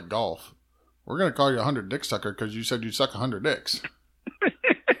because you like golf. We're going to call you a 100 dick sucker because you said you suck 100 dicks.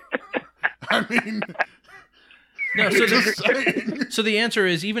 I mean, no. So the answer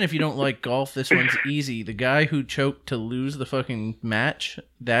is, even if you don't like golf, this one's easy. The guy who choked to lose the fucking match,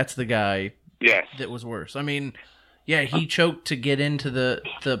 that's the guy. Yes. That was worse. I mean, yeah, he choked to get into the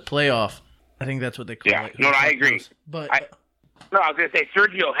playoff. I think that's what they call it. No, I agree. Knows? But I was gonna say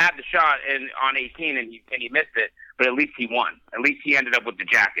Sergio had the shot on 18 and he missed it, but at least he won. At least he ended up with the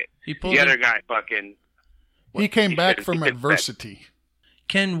jacket. The other guy fucking. He came back from adversity.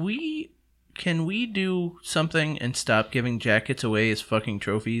 Can we do something and stop giving jackets away as fucking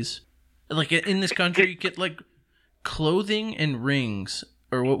trophies? Like in this country, get like clothing and rings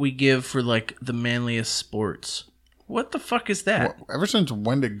are what we give for like the manliest sports. What the fuck is that? Well, ever since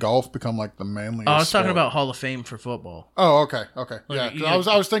when did golf become like the manliest? I was talking sport? about Hall of Fame for football. Oh, okay. Like, Yeah,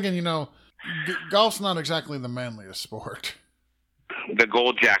 I was thinking, golf's not exactly the manliest sport. The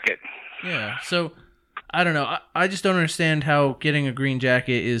gold jacket. Yeah, so I don't know. I just don't understand how getting a green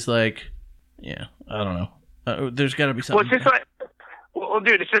jacket is like. Yeah, I don't know. There's got to be something. Well, it's just like,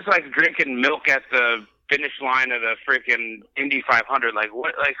 dude, it's just like drinking milk at the finish line of the freaking Indy 500. Like,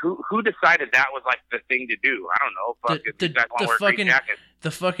 what? Like, who decided that was like the thing to do? I don't know. The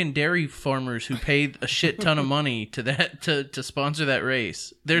fucking dairy farmers who paid a shit ton of money to sponsor that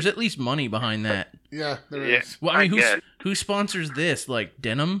race. There's at least money behind that. Yeah, there is. Well, I mean, who sponsors this? Like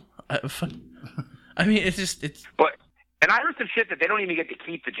denim? I mean, it's. But and I heard some shit that they don't even get to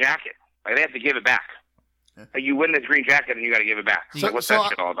keep the jacket. Like, they have to give it back. Like, you win this green jacket and you got to give it back. So, what's that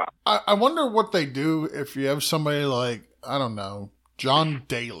shit all about? I wonder what they do if you have somebody like, I don't know, John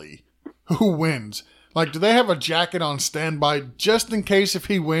Daly, who wins. Like, do they have a jacket on standby just in case if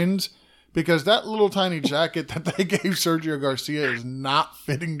he wins? Because that little tiny jacket that they gave Sergio Garcia is not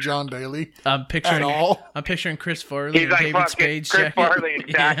fitting John Daly at all. I'm picturing Chris Farley He's and like David Spade's Chris jacket. Farley,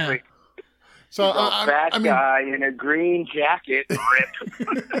 exactly. Yeah. So Guy in a green jacket. Rip.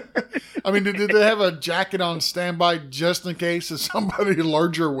 I mean, did they have a jacket on standby just in case if somebody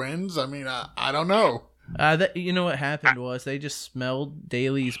larger wins? I mean, I don't know. You know what happened was they just smelled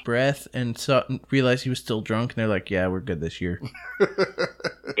Daly's breath and realized he was still drunk, and they're like, "Yeah, we're good this year."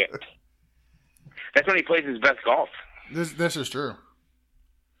 Yeah. That's when he plays his best golf. This is true.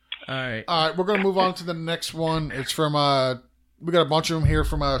 All right, we're gonna move on to the next one. It's from we got a bunch of them here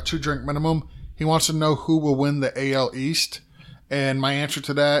from 2 Drink Minimum. He wants to know who will win the AL East, and my answer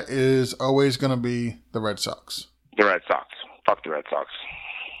to that is always going to be the Red Sox. The Red Sox. Fuck the Red Sox.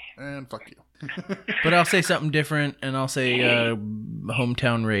 And fuck you. But I'll say something different, and I'll say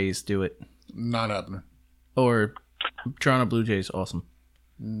hometown Rays do it. Not happening. Or Toronto Blue Jays, awesome.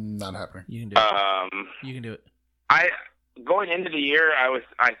 Not happening. You can do it. You can do it. Going into the year, I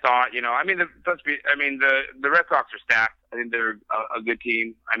thought, the Red Sox are stacked. I think they're a good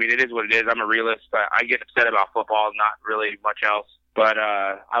team. I mean, it is what it is. I'm a realist, but I get upset about football, not really much else. But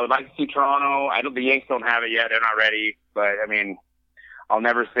I would like to see Toronto. The Yankees don't have it yet; they're not ready. But I mean, I'll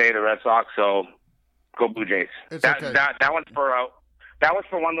never say the Red Sox. So go Blue Jays. It's okay. That one's for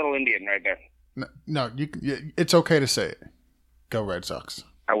one little Indian right there. No, it's okay to say it. Go Red Sox.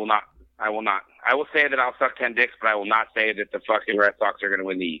 I will not. I will say that I'll suck 10 dicks, but I will not say that the fucking Red Sox are going to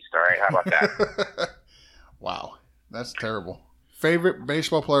win the East. All right, how about that? Wow, that's terrible. Favorite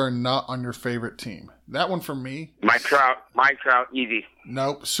baseball player not on your favorite team? That one for me. Mike Trout, easy.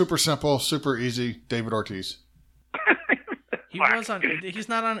 Nope, super simple, super easy. David Ortiz. He's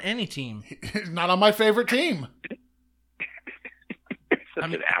not on any team. He's not on my favorite team.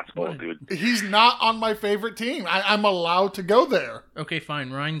 An asshole, dude. He's not on my favorite team. I'm allowed to go there. Okay,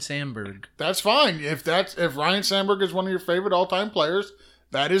 fine. Ryan Sandberg. That's fine. If Ryan Sandberg is one of your favorite all-time players,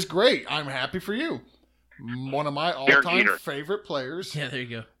 that is great. I'm happy for you. One of my all-time favorite players. Yeah, there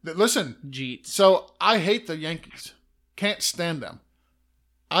you go. Listen, Jeets. So I hate the Yankees. Can't stand them.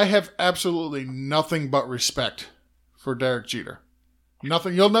 I have absolutely nothing but respect for Derek Jeter.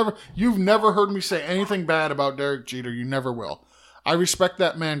 Nothing. You've never heard me say anything bad about Derek Jeter. You never will. I respect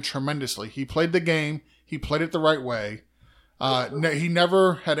that man tremendously. He played the game. He played it the right way. He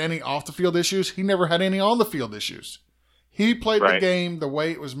never had any off-the-field issues. He never had any on-the-field issues. He played the game the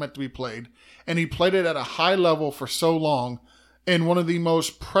way it was meant to be played, and he played it at a high level for so long in one of the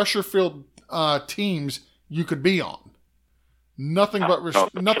most pressure-filled teams you could be on. Nothing but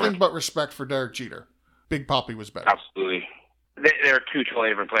respect for Derek Jeter. Big Papi was better. Absolutely. They're two totally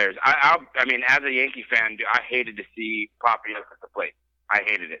different players. I mean, as a Yankee fan, I hated to see Papi up at the plate. I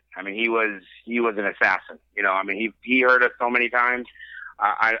hated it. I mean, he was an assassin. You know, I mean, he hurt us so many times.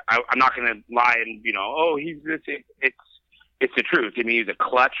 I'm not going to lie and he's this. It's the truth. I mean, he's a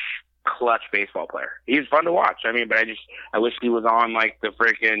clutch baseball player. He's fun to watch. I mean, but I wish he was on like the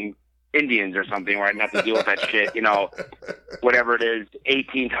freaking Indians or something where I didn't have to deal with that shit, whatever it is,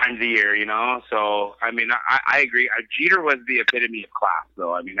 18 times a year, So, I mean, I agree. Jeter was the epitome of class,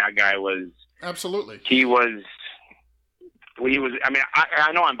 though. I mean, that guy was... Absolutely. He was... I mean,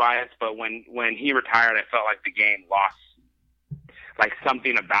 I know I'm biased, but when he retired, I felt like the game lost... Like,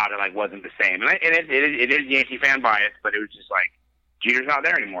 something about it, like, wasn't the same. And it is Yankee fan bias, but it was just like, Jeter's not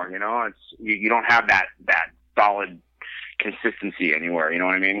there anymore, It's you don't have that solid... consistency anywhere, you know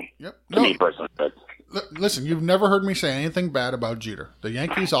what I mean? Yep. To me personally. But. Listen, you've never heard me say anything bad about Jeter. The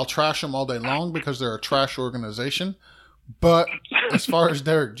Yankees, I'll trash them all day long because they're a trash organization. But as far as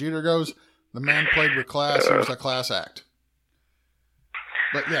Derek Jeter goes, the man played with class. He was a class act.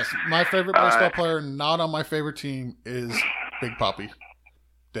 But yes, my favorite baseball player, not on my favorite team, is Big Papi,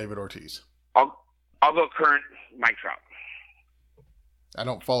 David Ortiz. I'll go current Mike Trout. I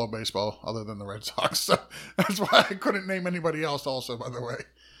don't follow baseball other than the Red Sox, so that's why I couldn't name anybody else also, by the way.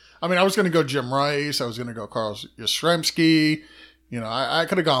 I mean, I was going to go Jim Rice. I was going to go Carlos Yastrzemski. I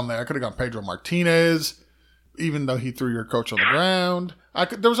could have gone there. I could have gone Pedro Martinez, even though he threw your coach on the ground.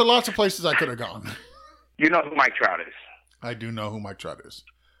 There was lots of places I could have gone. You know who Mike Trout is? I do know who Mike Trout is.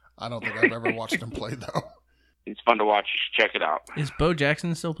 I don't think I've ever watched him play, though. It's fun to watch. Check it out. Is Bo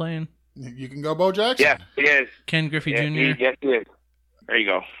Jackson still playing? You can go Bo Jackson. Yes, he is. Ken Griffey Jr.? Yes, he is. There you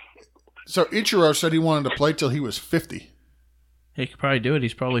go. So Ichiro said he wanted to play till he was 50. He could probably do it.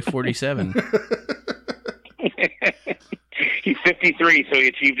 He's probably 47. He's 53, so he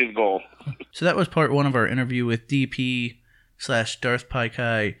achieved his goal. So that was part one of our interview with DP/Darth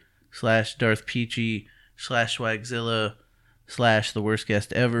Paikai /Darth Peachy /Swagzilla / the worst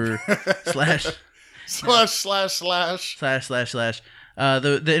guest ever /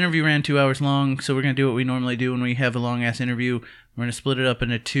 The interview ran 2 hours long, so we're going to do what we normally do when we have a long-ass interview. We're going to split it up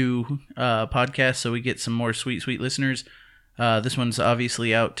into two podcasts so we get some more sweet Listeners. This one's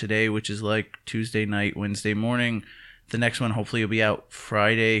obviously out today, which is like Tuesday night, Wednesday morning. The next one hopefully will be out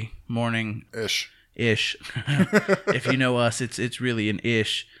Friday morning. Ish. If you know us, it's really an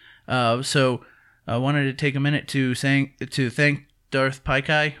ish. So I wanted to take a minute to thank Darth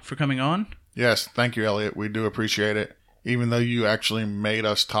Paikai for coming on. Yes, thank you, Elliot. We do appreciate it. Even though you actually made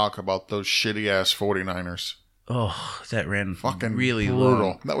us talk about those shitty-ass 49ers. Oh, that ran fucking really brutal.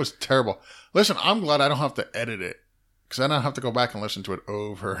 long. That was terrible. Listen, I'm glad I don't have to edit it. Because then I don't have to go back and listen to it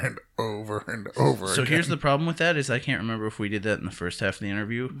over and over and over So again. here's the problem with that is I can't remember if we did that in the first half of the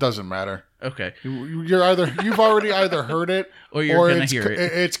interview. Doesn't matter. Okay. You've already either heard it or you're going to hear it.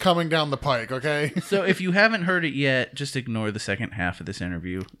 It's coming down the pike, okay? So if you haven't heard it yet, just ignore the second half of this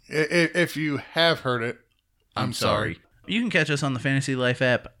interview. If you have heard it, I'm sorry. You can catch us on the Fantasy Life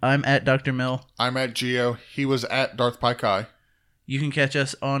app. I'm at Dr. Mel. I'm at Geo. He was at Darth Paikai. You can catch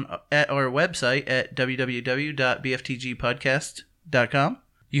us at our website at www.bftgpodcast.com.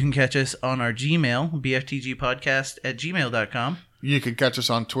 You can catch us on our Gmail, bftgpodcast@gmail.com. You can catch us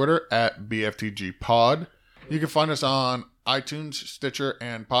on Twitter at bftgpod. You can find us on iTunes, Stitcher,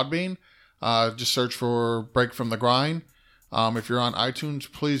 and Podbean. Just search for Break from the Grind. If you're on iTunes,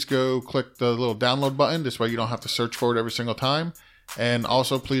 please go click the little download button. This way you don't have to search for it every single time. And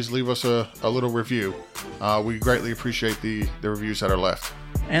also, please leave us a little review. We greatly appreciate the reviews that are left.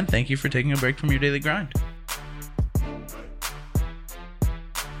 And thank you for taking a break from your daily grind.